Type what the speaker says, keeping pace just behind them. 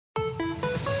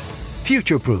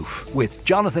Future-Proof with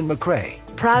Jonathan McRae.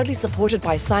 Proudly supported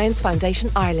by Science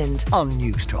Foundation Ireland. On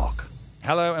News Talk.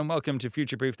 Hello and welcome to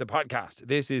Future-Proof, the podcast.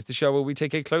 This is the show where we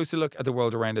take a closer look at the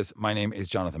world around us. My name is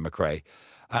Jonathan McRae.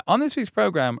 On this week's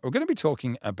programme, we're going to be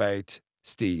talking about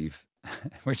Steve,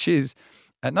 which is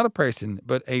not a person,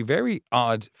 but a very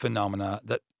odd phenomena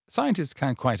that scientists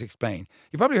can't quite explain.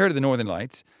 You've probably heard of the Northern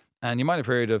Lights, and you might have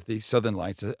heard of the Southern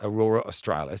Lights, Aurora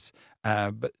Australis.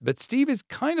 But Steve is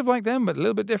kind of like them, but a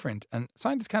little bit different. And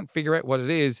scientists can't figure out what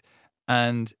it is.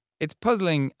 And it's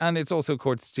puzzling, and it's also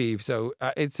called Steve. So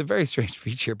it's a very strange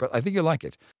feature, but I think you'll like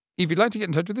it. If you'd like to get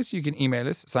in touch with us, you can email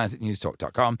us,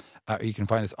 science@newstalk.com, or you can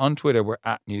find us on Twitter. We're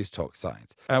at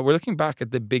NewsTalkScience. We're looking back at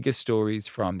the biggest stories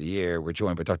from the year. We're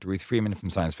joined by Dr. Ruth Freeman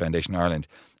from Science Foundation Ireland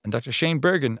and Dr. Shane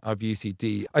Bergen of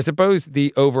UCD. I suppose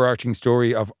the overarching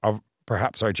story of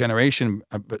perhaps our generation,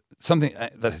 but something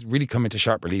that has really come into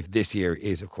sharp relief this year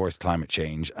is, of course, climate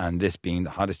change, and this being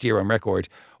the hottest year on record.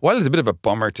 While it's a bit of a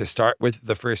bummer to start with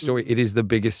the first story, it is the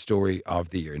biggest story of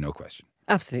the year, no question.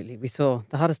 Absolutely. We saw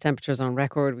the hottest temperatures on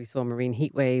record. We saw marine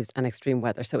heat waves and extreme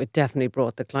weather. So it definitely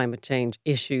brought the climate change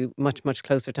issue much, much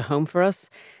closer to home for us.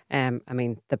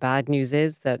 The bad news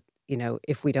is that,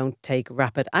 if we don't take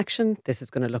rapid action, this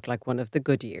is going to look like one of the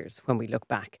good years when we look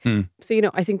back. So,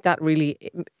 I think that really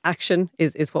action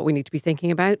is what we need to be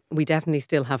thinking about. We definitely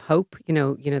still have hope.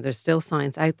 There's still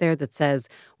science out there that says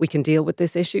we can deal with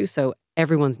this issue. So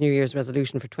everyone's New Year's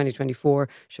resolution for 2024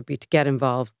 should be to get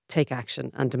involved, take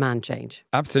action and demand change.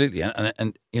 Absolutely.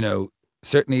 And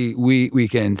certainly we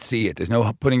can see it. There's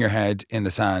no putting your head in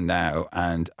the sand now.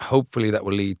 And hopefully that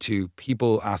will lead to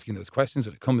people asking those questions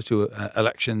when it comes to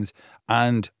elections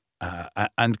and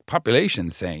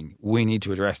populations saying we need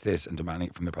to address this and demanding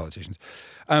it from the politicians.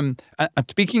 And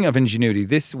speaking of ingenuity,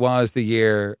 this was the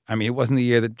year, it wasn't the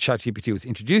year that ChatGPT was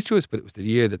introduced to us, but it was the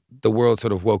year that the world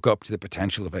sort of woke up to the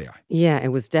potential of AI. Yeah, it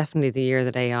was definitely the year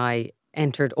that AI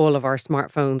entered all of our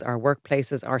smartphones, our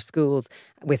workplaces, our schools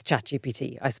with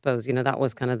ChatGPT. I suppose, that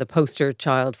was kind of the poster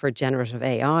child for generative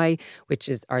AI, which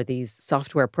are these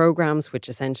software programs which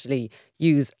essentially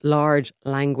use large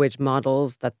language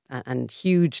models and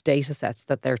huge data sets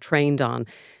that they're trained on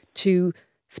to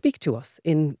speak to us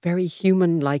in very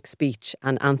human-like speech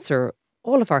and answer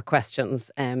all of our questions,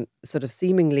 sort of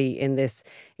seemingly in this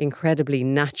incredibly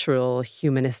natural,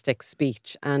 humanistic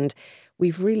speech. And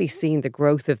we've really seen the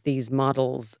growth of these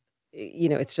models.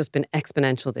 It's just been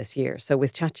exponential this year. So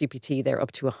with ChatGPT, they're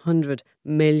up to 100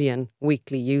 million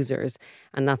weekly users.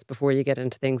 And that's before you get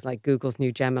into things like Google's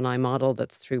new Gemini model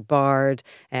that's through Bard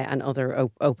and other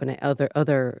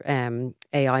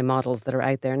AI models that are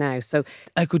out there now. So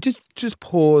I could just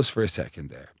pause for a second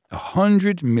there.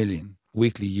 100 million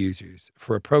weekly users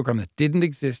for a program that didn't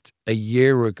exist a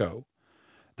year ago.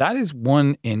 That is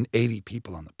 1 in 80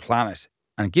 people on the planet.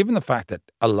 And given the fact that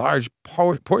a large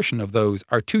portion of those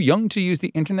are too young to use the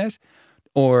internet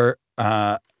or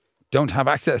don't have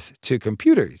access to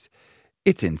computers,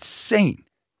 it's insane,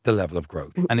 the level of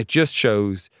growth. And it just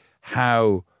shows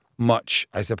how much,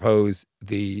 I suppose,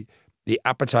 the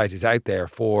appetite is out there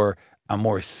for a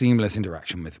more seamless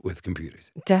interaction with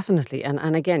computers. Definitely.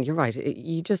 And again, you're right.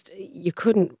 You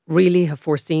couldn't really have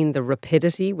foreseen the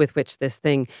rapidity with which this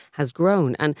thing has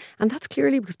grown. And that's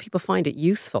clearly because people find it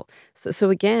useful. So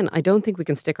again, I don't think we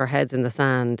can stick our heads in the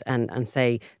sand and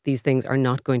say these things are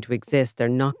not going to exist. They're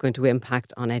not going to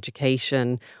impact on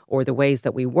education or the ways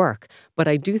that we work. But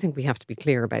I do think we have to be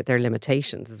clear about their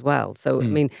limitations as well. So,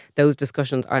 those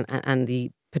discussions and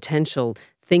the potential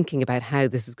thinking about how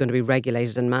this is going to be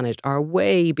regulated and managed are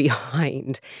way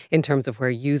behind in terms of where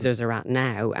users are at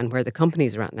now and where the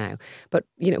companies are at now. But,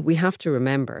 we have to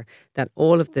remember that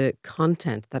all of the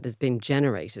content that has been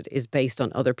generated is based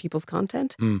on other people's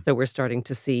content. So we're starting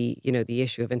to see, the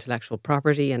issue of intellectual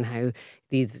property and how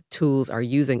these tools are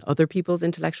using other people's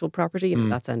intellectual property.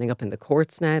 That's ending up in the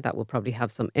courts now. That will probably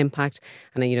have some impact.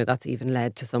 And, that's even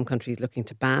led to some countries looking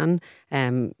to ban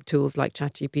tools like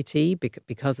ChatGPT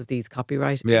because of these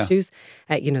copyright issues.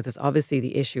 There's obviously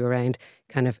the issue around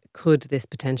kind of could this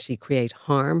potentially create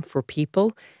harm for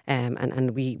people?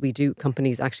 And we do,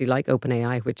 companies actually like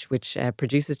OpenAI, which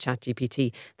produces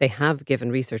ChatGPT, they have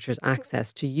given researchers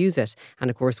access to use it. And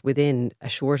of course, within a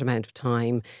short amount of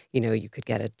time, you could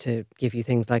get it to give you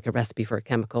things like a recipe for a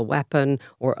chemical weapon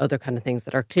or other kind of things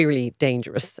that are clearly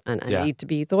dangerous and need to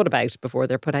be thought about before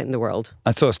they're put out in the world.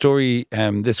 I saw a story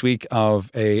this week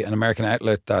of an American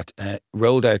outlet that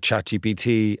rolled out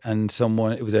ChatGPT, and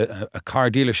it was a car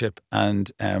dealership,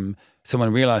 and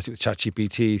someone realized it was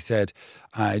ChatGPT, said,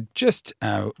 I just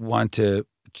want to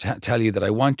tell you that I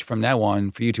want from now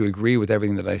on for you to agree with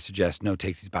everything that I suggest. No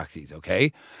takesies, backsies,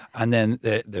 okay? And then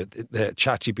the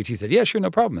chat GPT said, yeah, sure, no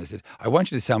problem. I said, I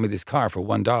want you to sell me this car for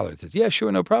 $1. It says, yeah,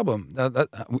 sure, no problem.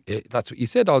 That's what you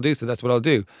said I'll do, so that's what I'll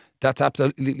do. That's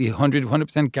absolutely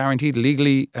 100% guaranteed,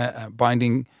 legally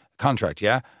binding contract,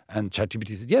 yeah? And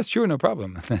ChatGPT said, yes, sure, no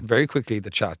problem. And then very quickly,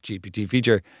 the ChatGPT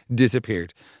feature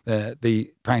disappeared.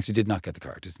 The prankster did not get the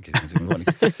car, just in case you didn't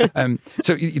money.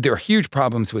 So there are huge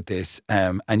problems with this.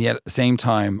 And yet at the same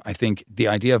time, I think the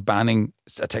idea of banning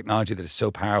a technology that is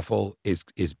so powerful is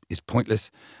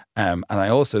pointless. And I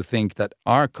also think that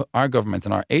our governments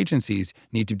and our agencies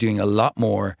need to be doing a lot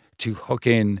more to hook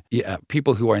in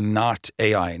people who are not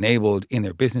AI enabled in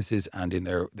their businesses and in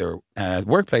their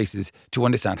workplaces to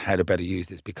understand how to better use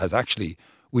this, because actually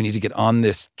we need to get on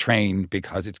this train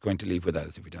because it's going to leave without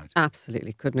us if we don't.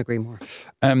 Absolutely. Couldn't agree more.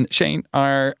 Shane,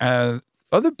 our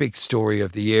other big story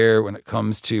of the year when it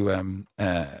comes to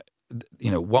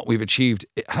what we've achieved,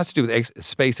 it has to do with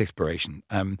space exploration.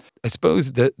 I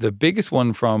suppose the biggest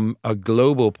one from a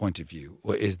global point of view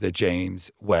is the James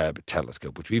Webb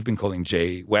Telescope, which we've been calling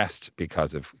J West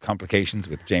because of complications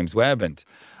with James Webb and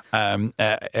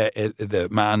the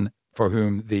man for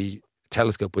whom the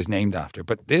telescope was named after.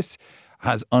 But this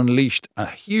has unleashed a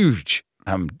huge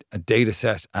data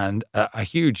set and a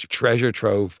huge treasure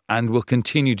trove, and will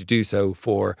continue to do so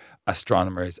for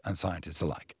astronomers and scientists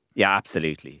alike. Yeah,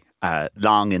 absolutely.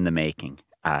 Long in the making,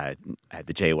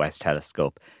 the J West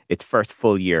Telescope. Its first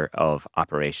full year of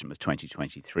operation was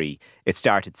 2023. It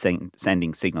started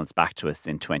sending signals back to us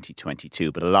in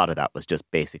 2022, but a lot of that was just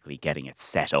basically getting it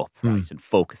set up, right, and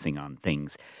focusing on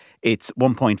things. It's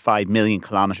 1.5 million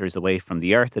kilometres away from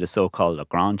the Earth at a so-called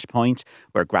Lagrange point,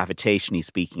 where gravitationally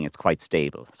speaking, it's quite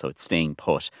stable, so it's staying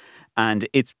put. And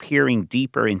it's peering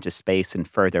deeper into space and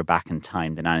further back in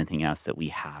time than anything else that we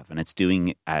have. And it's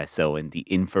doing so in the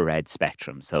infrared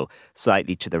spectrum, so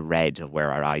slightly to the red of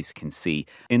where our eyes can see.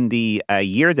 In the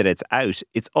year that it's out,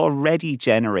 it's already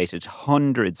generated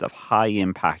hundreds of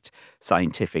high-impact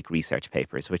scientific research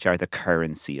papers, which are the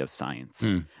currency of science.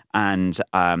 And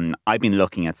I've been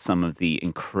looking at some of the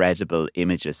incredible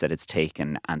images that it's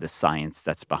taken and the science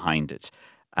that's behind it.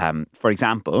 For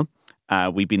example,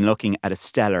 we've been looking at a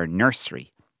stellar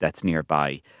nursery that's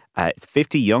nearby. It's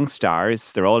 50 young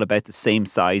stars. They're all about the same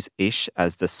size-ish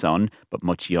as the sun, but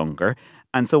much younger.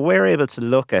 And so we're able to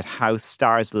look at how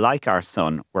stars like our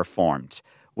sun were formed,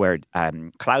 where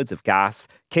clouds of gas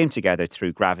came together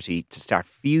through gravity to start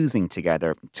fusing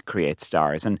together to create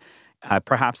stars. And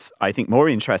perhaps, I think more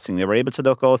interestingly, we're able to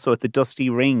look also at the dusty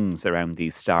rings around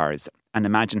these stars and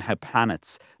imagine how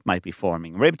planets might be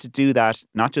forming. We're able to do that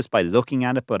not just by looking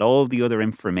at it, but all the other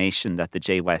information that the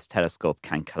J West Telescope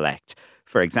can collect.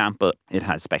 For example, it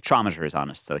has spectrometers on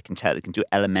it, so it can do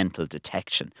elemental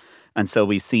detection. And so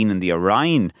we've seen in the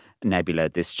Orion Nebula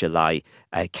this July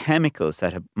chemicals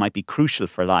that might be crucial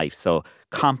for life, so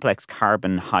complex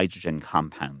carbon-hydrogen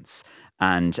compounds.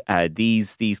 And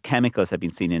these chemicals have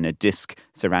been seen in a disk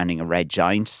surrounding a red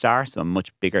giant star, so a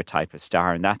much bigger type of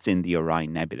star, and that's in the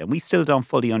Orion Nebula. And we still don't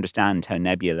fully understand how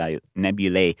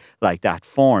nebulae like that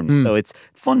form. So it's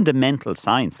fundamental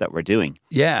science that we're doing.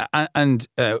 Yeah, and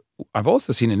I've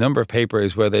also seen a number of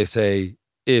papers where they say,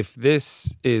 if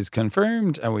this is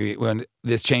confirmed and when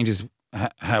this changes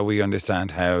how we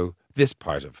understand how this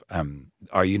part of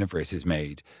our universe is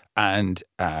made, and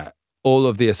all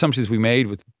of the assumptions we made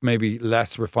with maybe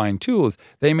less refined tools,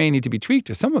 they may need to be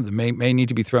tweaked, or some of them may need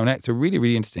to be thrown out. So really,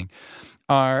 really interesting.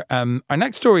 Our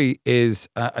next story is,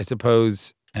 I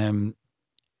suppose,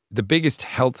 the biggest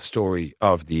health story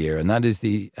of the year, and that is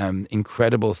the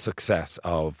incredible success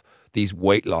of these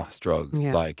weight loss drugs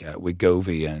like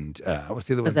Wegovy and what's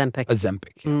the other one?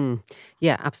 Ozempic.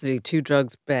 Yeah, absolutely. Two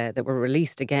drugs that were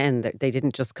released again. They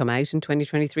didn't just come out in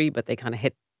 2023, but they kind of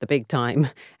hit the big time,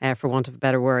 for want of a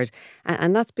better word.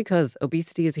 And that's because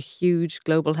obesity is a huge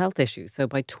global health issue. So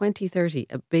by 2030,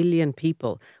 1 billion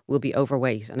people will be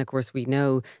overweight. And of course, we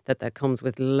know that comes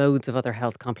with loads of other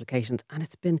health complications. And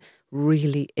it's been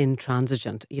really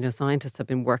intransigent. You know, scientists have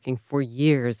been working for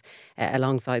years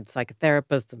alongside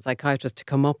psychotherapists and psychiatrists to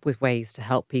come up with ways to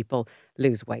help people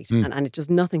lose weight. And it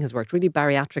just, nothing has worked. Really,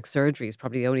 bariatric surgery is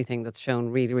probably the only thing that's shown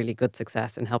really, really good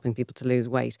success in helping people to lose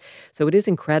weight. So it is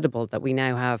incredible that we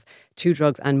now have 2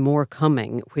 drugs and more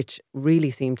coming, which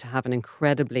really seem to have an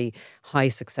incredibly high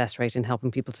success rate in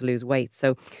helping people to lose weight.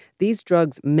 So these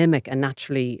drugs mimic a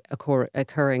naturally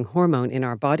occurring hormone in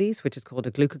our bodies, which is called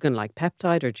a glucagon-like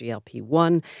peptide, or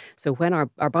GLP-1. So when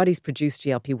our bodies produce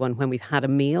GLP-1 when we've had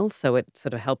a meal, so it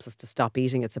sort of helps us to stop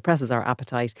eating, it suppresses our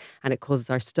appetite, and it causes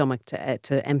our stomach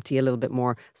to empty a little bit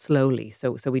more slowly,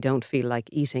 so we don't feel like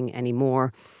eating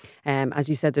anymore. As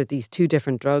you said, there are these 2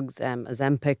 different drugs.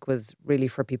 Ozempic was really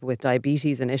for people with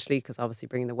diabetes initially, because obviously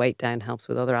bringing the weight down helps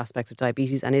with other aspects of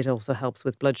diabetes, and it also helps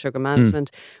with blood sugar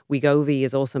management. Wegovy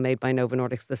is also made by Novo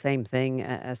Nordisk, the same thing,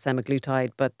 a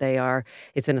semaglutide, but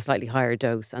it's in a slightly higher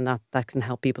dose, and that can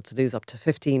help people to lose up to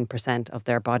 15% of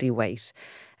their body weight.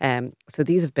 So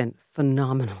these have been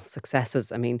phenomenal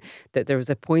successes. I mean, there was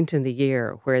a point in the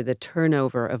year where the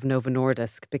turnover of Novo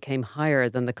Nordisk became higher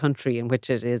than the country in which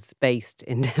it is based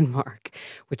in Denmark,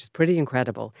 which is pretty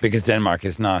incredible. Because Denmark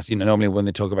is not, normally when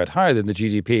they talk about higher than the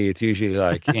GDP, it's usually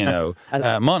like,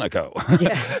 Monaco.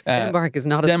 Yeah, Denmark is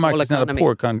not a Denmark small is not economy.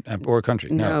 a poor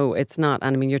country. No, it's not.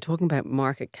 And I mean, you're talking about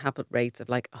market cap rates of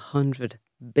like $100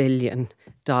 billion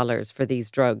for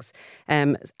these drugs.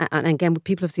 And again,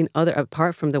 people have seen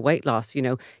apart from the weight loss,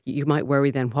 you might worry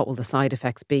then what will the side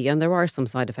effects be? And there are some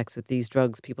side effects with these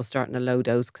drugs. People start in a low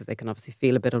dose because they can obviously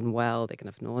feel a bit unwell. They can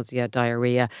have nausea,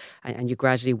 diarrhea, and you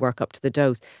gradually work up to the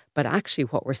dose. But actually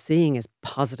what we're seeing is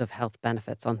positive health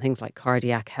benefits on things like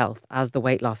cardiac health as the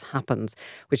weight loss happens,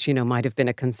 which, might have been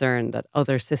a concern that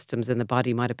other systems in the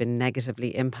body might have been negatively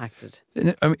impacted.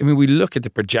 I mean, we look at the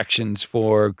projections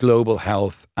for global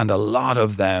health, and a lot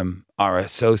of them are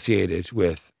associated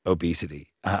with obesity.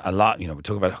 A lot, we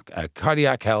talk about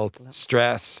cardiac health,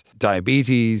 stress,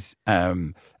 diabetes,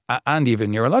 and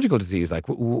even neurological disease. Like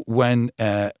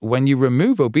when you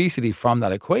remove obesity from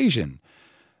that equation,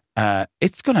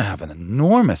 it's going to have an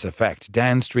enormous effect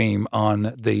downstream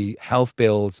on the health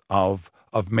bills of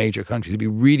major countries. It'd be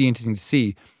really interesting to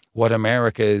see what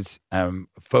America's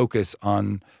focus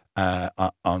on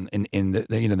in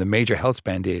the major health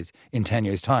spend is in 10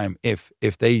 years' time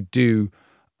if they do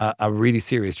a really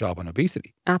serious job on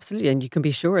obesity. Absolutely. And you can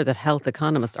be sure that health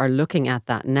economists are looking at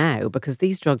that now, because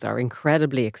these drugs are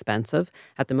incredibly expensive.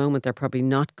 At the moment, they're probably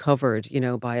not covered,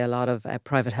 by a lot of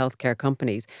private healthcare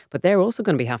companies. But they're also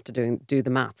going to have to do the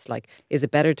maths. Like, is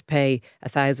it better to pay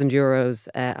 €1,000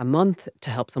 a month to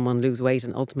help someone lose weight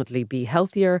and ultimately be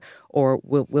healthier? Or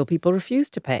will people refuse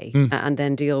to pay and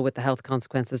then deal with the health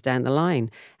consequences down the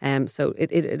line? So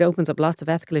it opens up lots of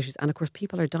ethical issues. And of course,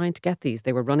 people are dying to get these.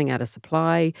 They were running out of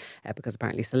supply because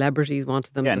apparently celebrities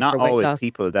wanted them. Yeah, just not for weight always loss.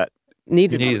 people that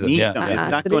needed Need them. them, yeah. them. Is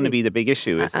that Absolutely. going to be the big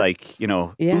issue? It's like,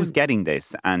 Yeah. who's getting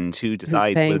this and who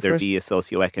decides, paying will there for it? be a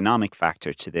socioeconomic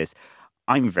factor to this?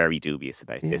 I'm very dubious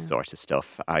about Yeah. this sort of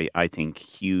stuff. I think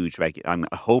huge I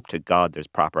hope to God there's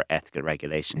proper ethical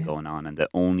regulation going on, and the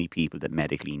only people that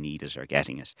medically need it are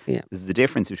getting it. Yeah. This is the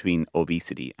difference between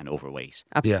obesity and overweight.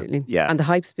 Absolutely. Yeah. And the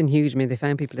hype's been huge. I mean, they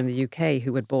found people in the UK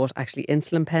who had bought actually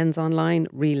insulin pens online,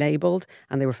 relabeled,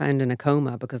 and they were found in a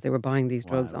coma because they were buying these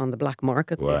drugs on the black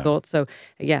market, Wow. they thought. So,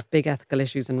 yeah, big ethical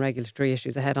issues and regulatory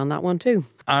issues ahead on that one too.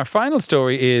 Our final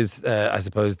story is, I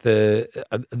suppose, the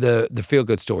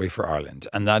feel-good story for Ireland,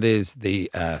 and that is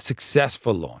the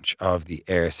successful launch of the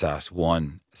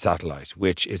AirSat-1 satellite,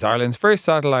 which is Ireland's first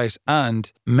satellite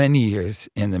and many years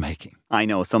in the making. I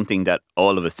know something that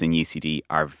all of us in UCD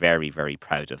are very, very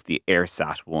proud of, the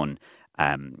AirSat-1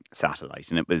 satellite.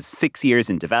 And it was 6 years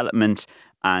in development,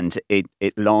 and it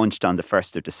launched on the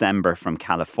 1st of December from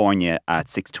California at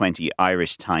 6:20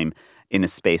 Irish time in a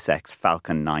SpaceX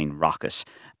Falcon 9 rocket.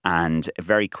 And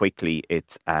very quickly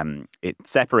it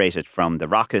separated from the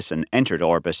rocket and entered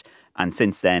orbit. And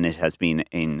since then it has been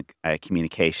in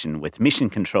communication with Mission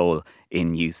Control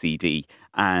in UCD.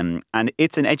 And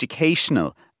it's an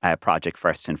educational project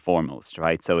first and foremost,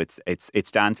 right? So it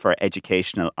stands for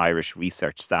Educational Irish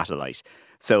Research Satellite.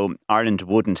 So Ireland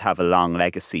wouldn't have a long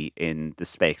legacy in the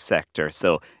space sector.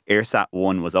 So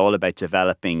AirSat-1 was all about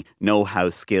developing know-how,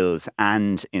 skills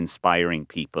and inspiring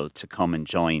people to come and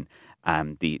join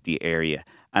the area.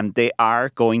 And they are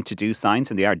going to do science,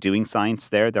 and they are doing science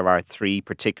there. There are 3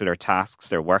 particular tasks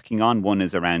they're working on. One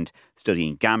is around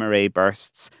studying gamma ray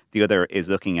bursts. The other is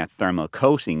looking at thermal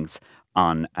coatings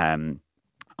on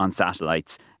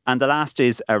satellites. And the last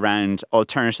is around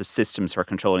alternative systems for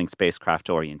controlling spacecraft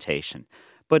orientation.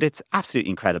 But it's absolutely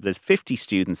incredible. There's 50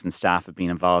 students and staff have been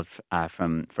involved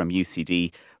from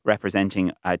UCD,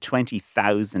 representing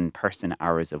 20,000 person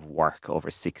hours of work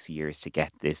over 6 years to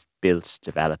get this built,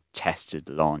 developed, tested,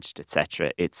 launched,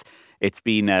 etc. It's it's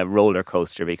been a roller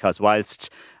coaster, because whilst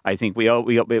I think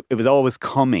it was always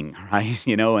coming, right?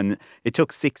 And it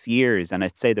took 6 years, and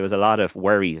I'd say there was a lot of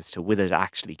worry as to will it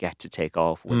actually get to take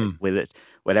off?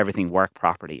 Will everything work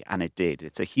properly? And it did.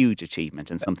 It's a huge achievement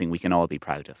and something we can all be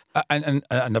proud of.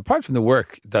 And apart from the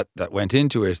work that went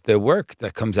into it, the work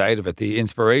that comes out of it, the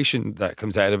inspiration that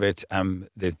comes out of it,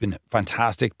 there's been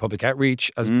fantastic public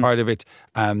outreach as part of it.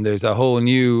 There's a whole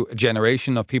new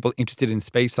generation of people interested in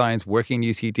space science working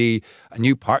in UCD,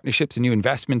 new partnerships, a new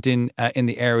investment in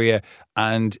the area.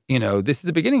 And, this is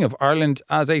the beginning of Ireland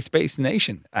as a space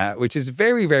nation, which is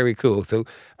very, very cool. So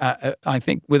I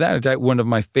think, without a doubt, one of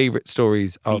my favourite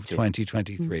stories of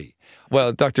 2023.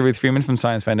 Well, Dr. Ruth Freeman from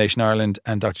Science Foundation Ireland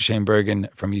and Dr. Shane Bergen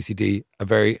from UCD, a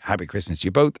very happy Christmas to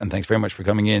you both, and thanks very much for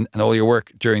coming in and all your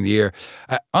work during the year.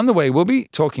 On the way, we'll be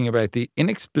talking about the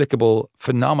inexplicable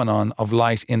phenomenon of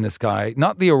light in the sky,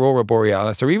 not the aurora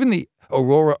borealis or even the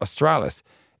aurora australis.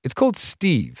 It's called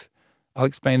Steve. I'll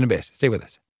explain in a bit. Stay with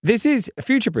us. This is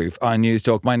Future Proof on News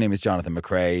Talk. My name is Jonathan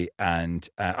McCrae, and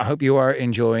I hope you are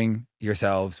enjoying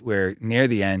yourselves. We're near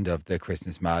the end of the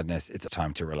Christmas madness. It's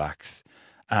time to relax.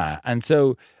 And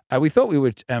so we thought we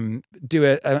would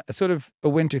do a sort of a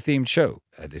winter-themed show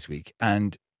this week.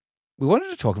 And we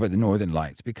wanted to talk about the Northern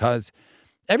Lights, because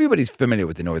everybody's familiar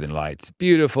with the Northern Lights.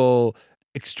 Beautiful,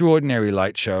 extraordinary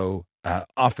light show,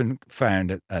 often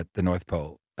found at the North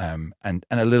Pole and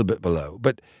a little bit below.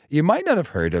 But you might not have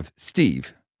heard of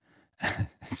Steve.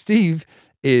 Steve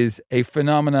is a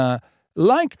phenomena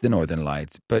like the Northern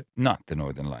Lights, but not the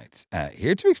Northern Lights.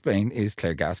 Here to explain is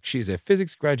Claire Gask. She's a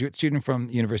physics graduate student from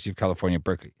the University of California,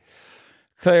 Berkeley.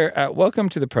 Claire, welcome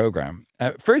to the program.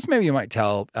 First, maybe you might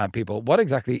tell people what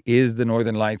exactly is the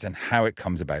Northern Lights and how it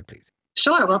comes about, please.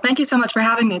 Sure. Well, thank you so much for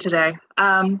having me today.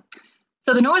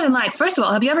 So the Northern Lights, first of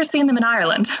all, have you ever seen them in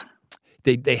Ireland?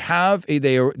 They have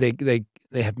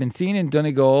been seen in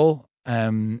Donegal,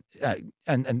 and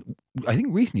I think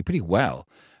recently pretty well.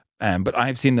 But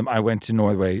I've seen them. I went to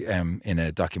Norway in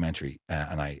a documentary,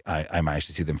 and I managed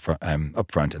to see them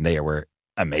up front, and they were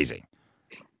amazing.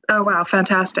 Oh, wow.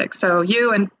 Fantastic. So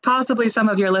you and possibly some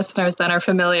of your listeners then are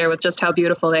familiar with just how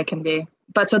beautiful they can be.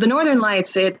 But so the Northern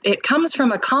Lights, it comes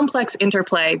from a complex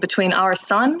interplay between our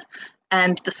sun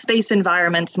and the space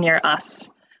environment near us.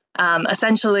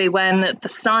 Essentially, when the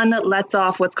sun lets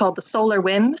off what's called the solar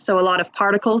wind, so a lot of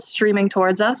particles streaming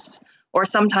towards us, or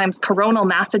sometimes coronal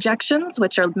mass ejections,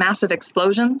 which are massive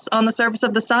explosions on the surface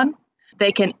of the sun,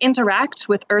 they can interact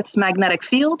with Earth's magnetic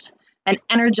field and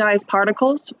energize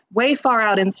particles way far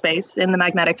out in space in the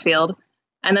magnetic field.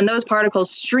 And then those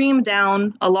particles stream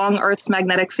down along Earth's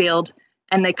magnetic field,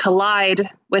 and they collide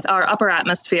with our upper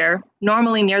atmosphere,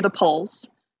 normally near the poles.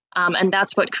 And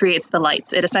that's what creates the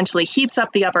lights. It essentially heats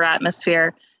up the upper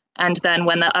atmosphere. And then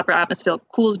when the upper atmosphere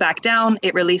cools back down,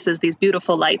 it releases these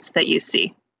beautiful lights that you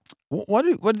see. What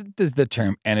does the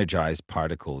term energized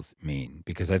particles mean?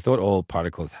 Because I thought all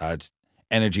particles had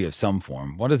energy of some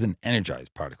form. What is an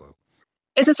energized particle?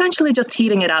 It's essentially just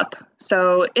heating it up.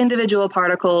 So individual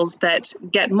particles that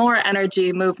get more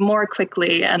energy, move more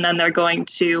quickly, and then they're going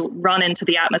to run into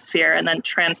the atmosphere and then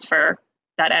transfer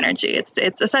that energy. It's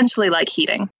essentially like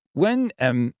heating. When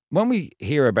we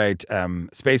hear about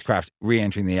spacecraft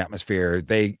re-entering the atmosphere,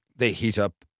 they heat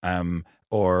up,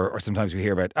 or sometimes we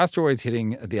hear about asteroids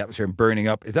hitting the atmosphere and burning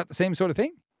up. Is that the same sort of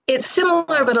thing? It's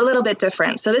similar, but a little bit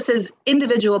different. So this is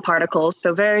individual particles,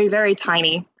 so very, very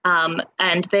tiny,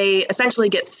 and they essentially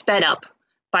get sped up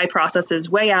by processes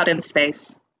way out in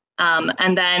space.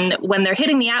 And then when they're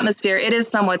hitting the atmosphere, it is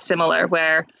somewhat similar,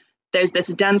 where there's this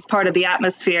dense part of the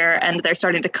atmosphere and they're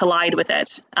starting to collide with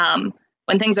it.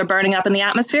 When things are burning up in the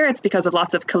atmosphere, it's because of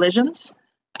lots of collisions.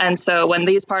 And so when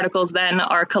these particles then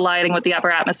are colliding with the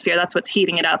upper atmosphere, that's what's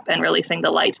heating it up and releasing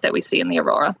the light that we see in the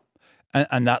aurora.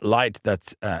 And that light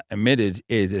that's emitted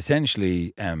is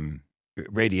essentially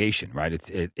radiation, right?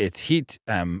 It's heat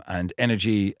and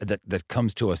energy that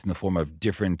comes to us in the form of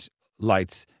different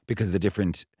lights because of the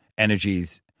different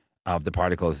energies of the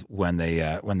particles when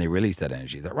they release that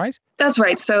energy. Is that right? That's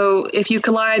right. So if you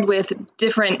collide with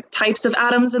different types of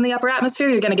atoms in the upper atmosphere,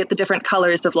 you're going to get the different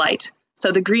colors of light.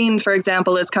 So the green, for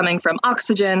example, is coming from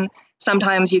oxygen.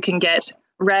 Sometimes you can get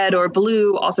red or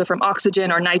blue, also from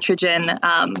oxygen or nitrogen.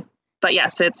 But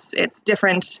yes, it's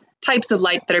different types of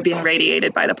light that are being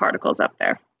radiated by the particles up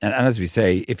there. And as we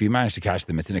say, if you manage to catch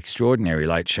them, it's an extraordinary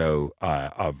light show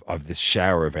of this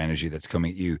shower of energy that's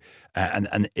coming at you.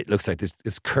 And it looks like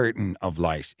this curtain of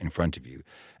light in front of you.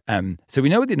 So we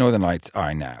know what the Northern Lights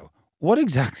are now. What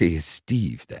exactly is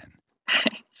Steve then?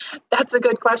 That's a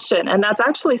good question. And that's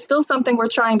actually still something we're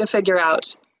trying to figure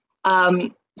out.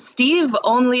 Steve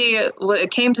only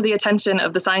came to the attention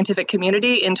of the scientific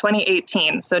community in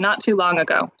 2018, so not too long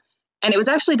ago. And it was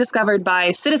actually discovered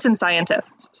by citizen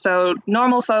scientists, so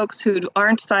normal folks who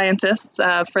aren't scientists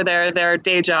for their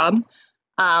day job,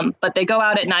 but they go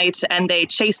out at night and they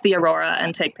chase the aurora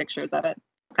and take pictures of it.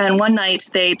 And one night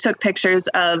they took pictures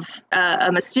of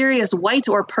a mysterious white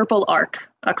or purple arc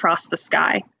across the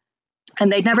sky.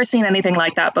 And they'd never seen anything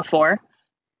like that before.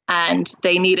 And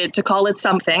they needed to call it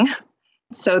something.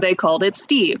 So they called it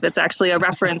Steve. It's actually a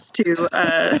reference to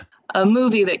a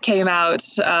movie that came out,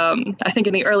 I think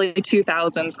in the early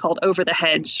 2000s, called Over the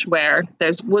Hedge, where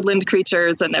there's woodland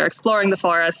creatures and they're exploring the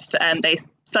forest and they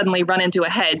suddenly run into a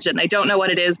hedge and they don't know what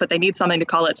it is, but they need something to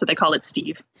call it. So they call it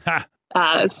Steve.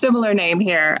 Similar name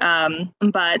here.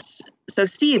 But so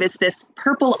Steve is this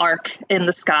purple arc in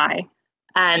the sky.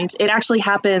 And it actually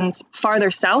happens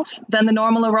farther south than the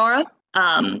normal aurora.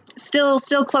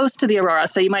 Still close to the aurora.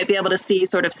 So you might be able to see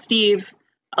sort of Steve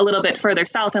a little bit further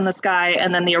south in the sky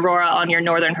and then the aurora on your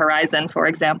northern horizon, for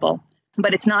example.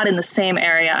 But it's not in the same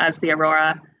area as the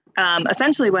aurora.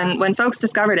 Essentially, when folks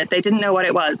discovered it, they didn't know what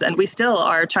it was. And we still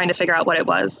are trying to figure out what it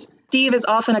was. Steve is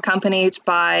often accompanied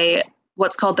by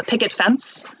what's called the picket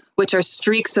fence, which are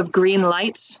streaks of green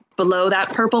light below that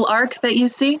purple arc that you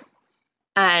see.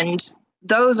 And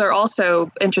those are also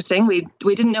interesting. We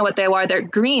didn't know what they were. They're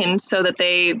green so that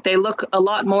they look a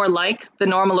lot more like the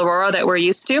normal aurora that we're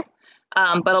used to.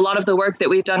 But a lot of the work that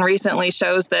we've done recently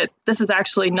shows that this is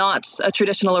actually not a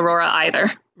traditional aurora either.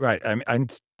 Right. I'm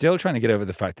still trying to get over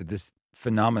the fact that this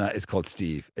phenomena is called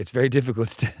Steve. It's very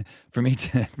difficult for me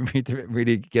to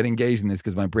really get engaged in this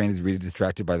because my brain is really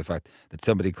distracted by the fact that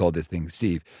somebody called this thing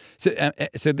Steve.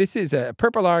 So this is a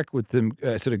purple arc with the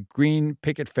sort of green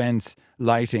picket fence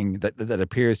lighting that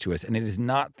appears to us, and it is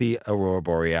not the aurora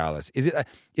borealis. Is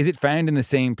it found in the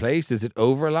same place? Does it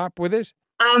overlap with it?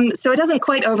 So it doesn't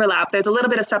quite overlap. There's a little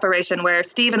bit of separation where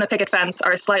Steve and the picket fence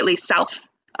are slightly south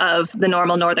of the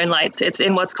normal northern lights. It's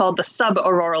in what's called the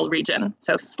subauroral region,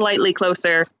 so slightly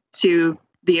closer to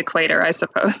the equator, I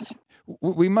suppose.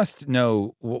 We must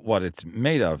know what it's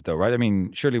made of, though, right? I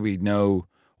mean, surely we know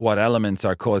what elements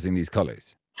are causing these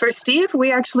colors. For Steve,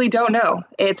 we actually don't know.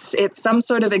 It's some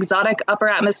sort of exotic upper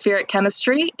atmospheric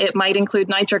chemistry. It might include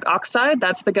nitric oxide.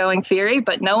 That's the going theory,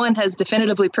 but no one has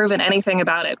definitively proven anything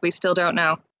about it. We still don't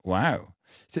know. Wow.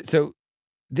 So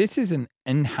this is an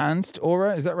enhanced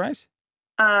aura, is that right?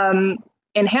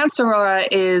 Enhanced aurora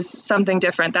is something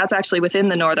different. That's actually within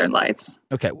the northern lights.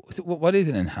 Okay. So what is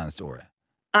an enhanced aura?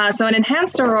 So an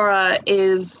enhanced aurora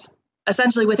is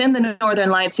essentially within the northern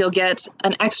lights, you'll get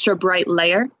an extra bright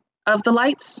layer of the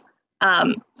lights.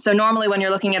 So normally when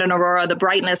you're looking at an aurora, the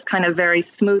brightness kind of varies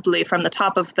smoothly from the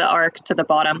top of the arc to the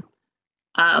bottom.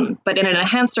 But in an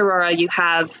enhanced aurora, you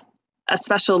have a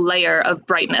special layer of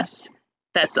brightness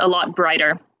that's a lot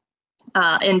brighter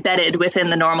embedded within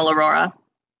the normal aurora.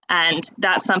 And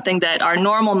that's something that our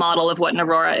normal model of what an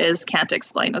aurora is can't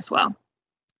explain as well.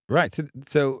 Right.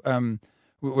 So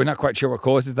we're not quite sure what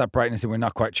causes that brightness, and we're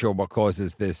not quite sure what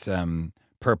causes this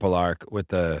purple arc with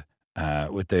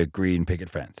the green picket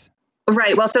fence.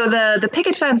 Right. Well, so the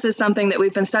picket fence is something that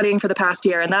we've been studying for the past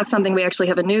year, and that's something we actually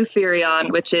have a new theory on,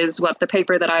 which is what the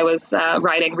paper that I was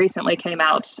writing recently came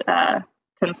out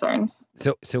concerns.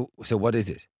 So what is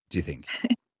it, do you think?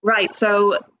 Right.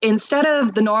 So instead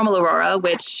of the normal aurora,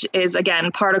 which is,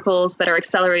 again, particles that are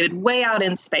accelerated way out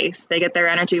in space, they get their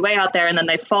energy way out there and then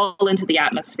they fall into the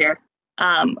atmosphere.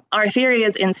 Our theory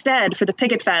is instead for the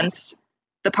picket fence,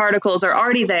 the particles are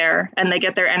already there and they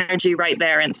get their energy right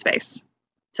there in space.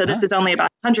 So this is only about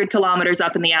 100 kilometers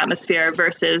up in the atmosphere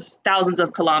versus thousands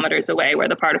of kilometers away where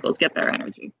the particles get their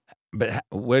energy. But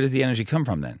where does the energy come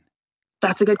from then?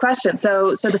 That's a good question.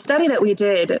 So the study that we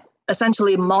did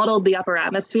essentially modeled the upper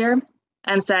atmosphere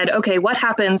and said, okay, what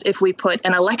happens if we put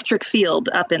an electric field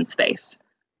up in space?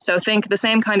 So think the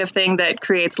same kind of thing that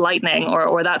creates lightning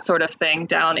or that sort of thing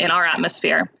down in our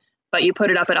atmosphere, but you put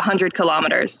it up at 100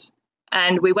 kilometers.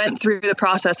 And we went through the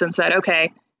process and said,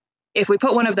 okay, if we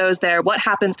put one of those there, what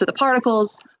happens to the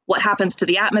particles? What happens to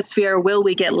the atmosphere? Will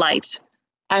we get light?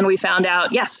 And we found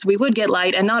out, yes, we would get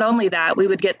light. And not only that, we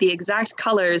would get the exact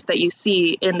colors that you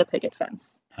see in the picket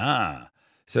fence.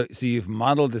 So you've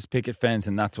modeled this picket fence,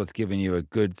 and that's what's given you a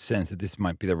good sense that this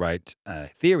might be the right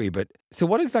theory. But so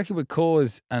what exactly would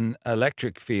cause an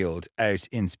electric field out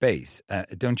in space?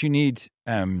 Don't you need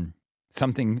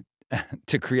something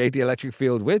to create the electric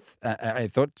field with? I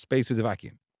thought space was a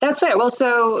vacuum. That's fair. Well,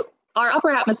 so our upper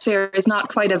atmosphere is not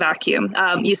quite a vacuum.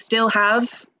 You still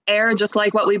have air just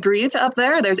like what we breathe up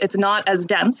there. It's not as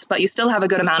dense, but you still have a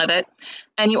good amount of it.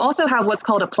 And you also have what's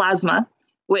called a plasma,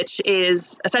 which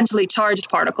is essentially charged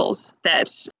particles that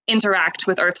interact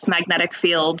with Earth's magnetic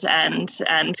field and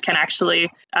can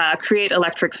actually create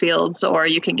electric fields, or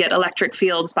you can get electric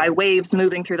fields by waves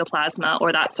moving through the plasma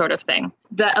or that sort of thing.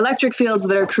 The electric fields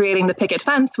that are creating the picket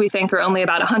fence, we think, are only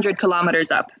about 100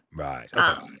 kilometers up. Right.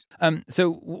 Okay.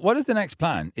 So what is the next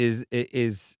plan? Is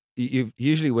you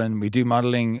usually when we do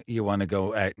modeling, you want to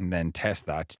go out and then test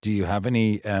that. Do you have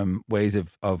any ways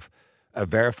of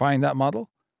verifying that model?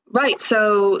 Right.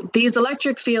 So these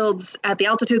electric fields at the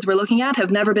altitudes we're looking at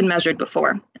have never been measured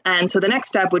before. And so the next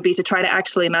step would be to try to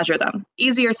actually measure them.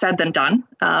 Easier said than done.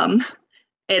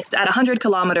 It's at 100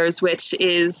 kilometers, which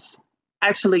is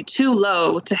actually too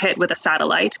low to hit with a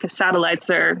satellite, because satellites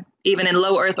are, even in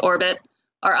low Earth orbit,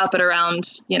 are up at around,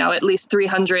 at least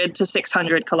 300 to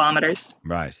 600 kilometers.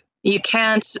 Right. You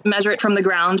can't measure it from the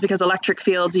ground because electric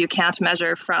fields you can't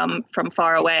measure from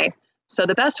far away. So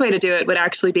the best way to do it would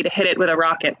actually be to hit it with a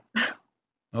rocket.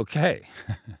 Okay.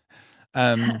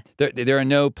 There are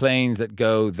no planes that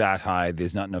go that high.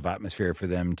 There's not enough atmosphere for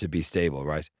them to be stable,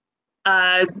 right?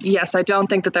 Yes, I don't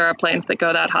think that there are planes that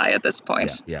go that high at this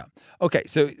point. Yeah. Okay,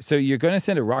 so you're going to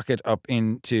send a rocket up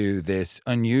into this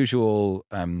unusual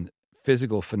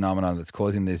physical phenomenon that's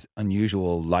causing this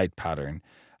unusual light pattern.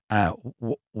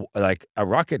 Like a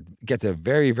rocket gets a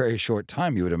very, very short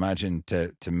time, you would imagine,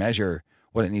 to measure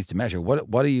what it needs to measure.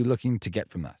 What are you looking to get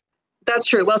from that? That's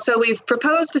true. Well, so we've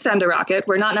proposed to send a rocket.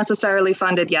 We're not necessarily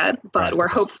funded yet, but we're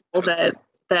hopeful that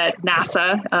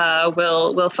NASA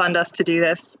will fund us to do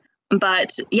this.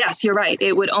 But yes, you're right.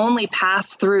 It would only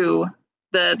pass through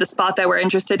the spot that we're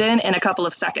interested in a couple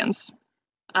of seconds.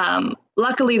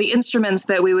 Luckily, the instruments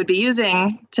that we would be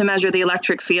using to measure the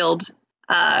electric field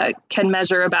can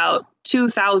measure about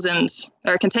 2,000,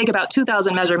 or can take about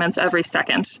 2,000 measurements every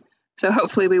second. So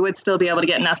hopefully we would still be able to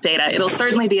get enough data. It'll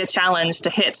certainly be a challenge to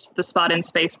hit the spot in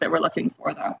space that we're looking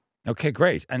for, though. Okay,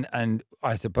 great. And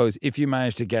I suppose if you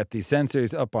manage to get these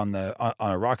sensors up on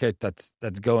a rocket that's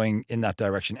going in that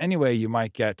direction anyway, you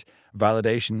might get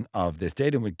validation of this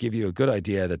data and would give you a good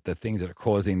idea that the things that are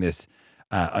causing this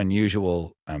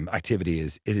unusual activity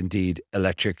is indeed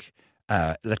electric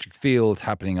fields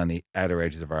happening on the outer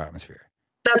edges of our atmosphere.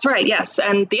 That's right, yes.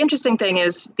 And the interesting thing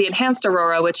is the enhanced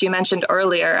aurora, which you mentioned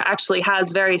earlier, actually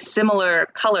has very similar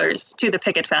colors to the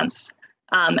picket fence.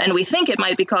 And we think it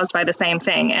might be caused by the same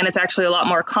thing. And it's actually a lot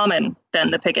more common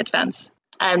than the picket fence.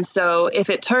 And so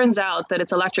if it turns out that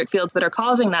it's electric fields that are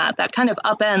causing that kind of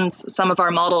upends some of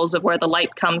our models of where the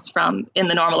light comes from in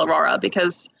the normal aurora,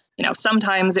 because,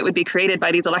 sometimes it would be created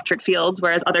by these electric fields,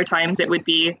 whereas other times it would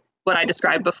be what I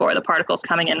described before, the particles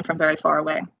coming in from very far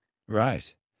away.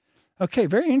 Right. Okay,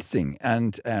 very interesting.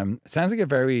 And sounds like a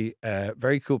very,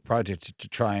 very cool project to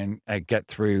try and get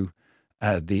through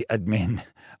the admin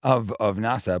of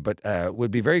NASA, but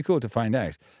would be very cool to find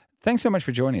out. Thanks so much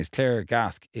for joining us. Claire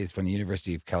Gask is from the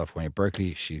University of California,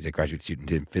 Berkeley. She's a graduate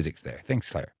student in physics there.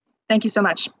 Thanks, Claire. Thank you so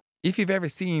much. If you've ever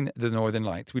seen the Northern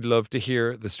Lights, we'd love to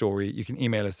hear the story. You can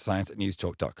email us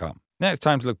science@newstalk.com. Now it's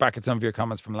time to look back at some of your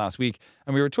comments from last week.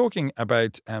 And we were talking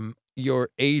about your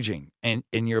aging in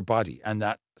your body, and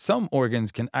that some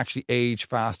organs can actually age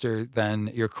faster than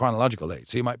your chronological age.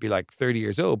 So you might be like 30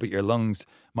 years old, but your lungs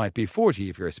might be 40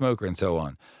 if you're a smoker and so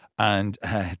on. And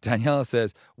Danielle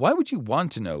says, why would you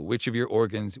want to know which of your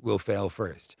organs will fail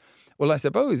first? Well, I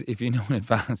suppose if you know in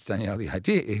advance, Danielle, the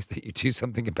idea is that you do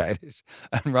something about it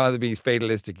and rather be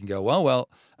fatalistic and go, well,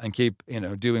 and keep,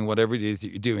 doing whatever it is that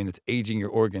you're doing that's aging your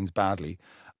organs badly.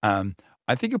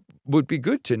 I think it would be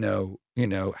good to know,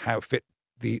 how fit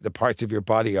the parts of your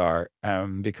body are,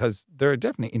 because there are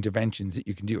definitely interventions that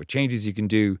you can do or changes you can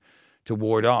do to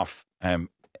ward off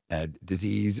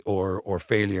disease or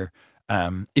failure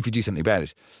if you do something about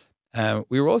it.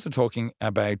 We were also talking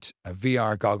about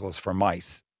VR goggles for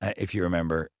mice, if you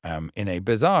remember, in a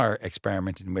bizarre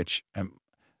experiment in which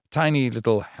tiny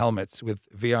little helmets with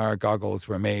VR goggles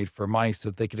were made for mice so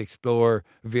that they could explore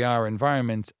VR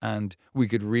environments and we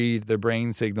could read their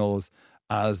brain signals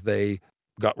as they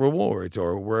got rewards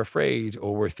or were afraid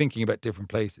or were thinking about different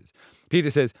places. Peter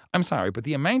says, I'm sorry, but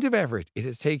the amount of effort it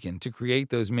has taken to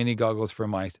create those mini goggles for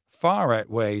mice far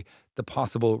outweigh the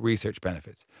possible research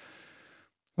benefits.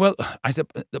 Well,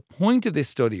 the point of this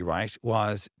study, right,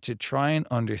 was to try and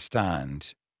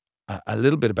understand a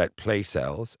little bit about place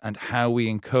cells and how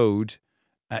we encode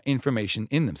information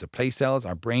in them. So place cells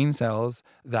are brain cells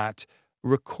that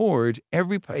record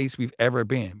every place we've ever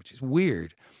been, which is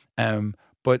weird.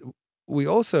 But we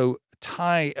also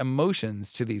tie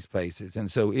emotions to these places.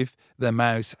 And so if the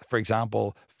mouse, for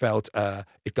example, felt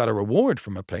it got a reward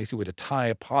from a place, it would tie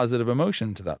a positive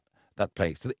emotion to that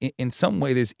place. So in some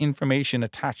way, there's information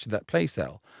attached to that place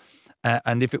cell.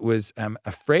 And if it was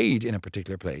afraid in a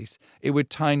particular place, it would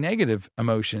tie negative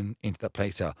emotion into that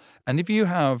place cell. And if you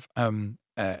have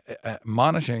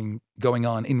monitoring going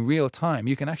on in real time,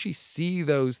 you can actually see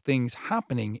those things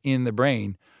happening in the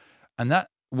brain. And that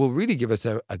will really give us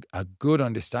a good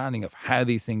understanding of how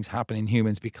these things happen in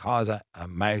humans, because a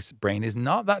mouse brain is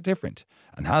not that different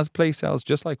and has place cells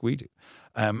just like we do.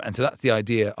 And so that's the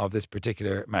idea of this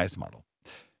particular mouse model.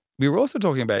 We were also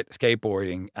talking about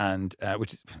skateboarding, and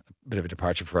which is a bit of a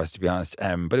departure for us, to be honest.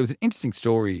 But it was an interesting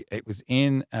story. It was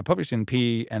published in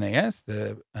PNAS,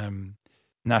 the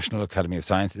National Academy of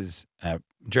Sciences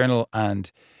journal,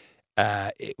 and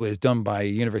it was done by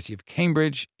University of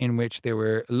Cambridge, in which they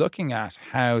were looking at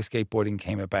how skateboarding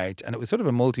came about. And it was sort of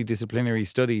a multidisciplinary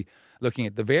study looking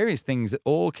at the various things that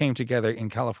all came together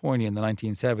in California in the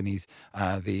 1970s.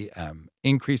 The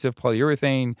increase of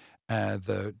polyurethane,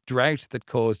 the drought that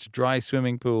caused dry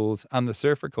swimming pools, and the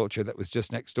surfer culture that was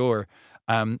just next door.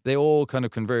 They all kind of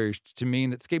converged to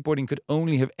mean that skateboarding could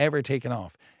only have ever taken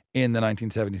off in the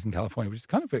 1970s in California, which is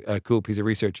kind of a cool piece of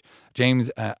research.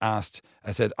 James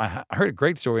said, I heard a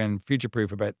great story on Future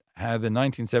Proof about how the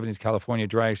 1970s California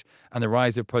drought and the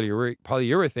rise of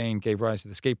polyurethane gave rise to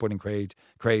the skateboarding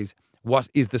craze. What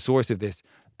is the source of this?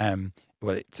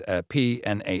 Well, it's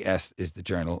PNAS is the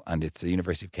journal, and it's the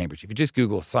University of Cambridge. If you just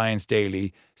Google Science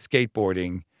Daily,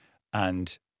 skateboarding,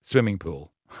 and swimming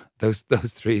pool, those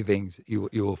three things, you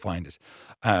will find it.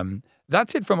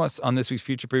 That's it from us on this week's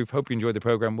Future Proof. Hope you enjoyed the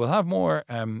program. We'll have more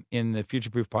in the Future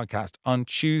Proof podcast on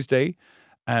Tuesday.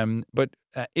 But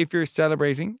if you're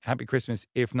celebrating, happy Christmas.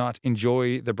 If not,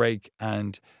 enjoy the break.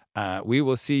 And we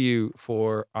will see you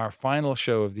for our final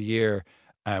show of the year,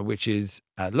 which is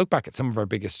look back at some of our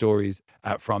biggest stories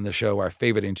from the show, our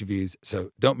favorite interviews.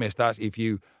 So don't miss that. If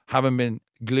you haven't been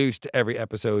glued to every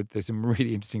episode, there's some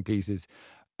really interesting pieces.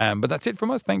 But that's it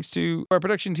from us. Thanks to our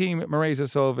production team, Mairead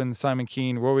O'Sullivan, Simon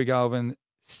Keane, Rory Galvin,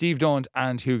 Steve Daunt,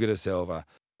 and Hugo da Silva.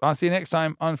 I'll see you next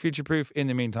time on Future Proof. In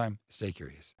the meantime, stay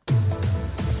curious.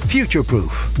 Future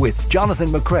Proof with Jonathan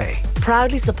McCrea.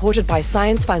 Proudly supported by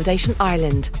Science Foundation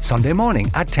Ireland. Sunday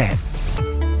morning at 10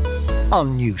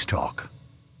 on News Talk.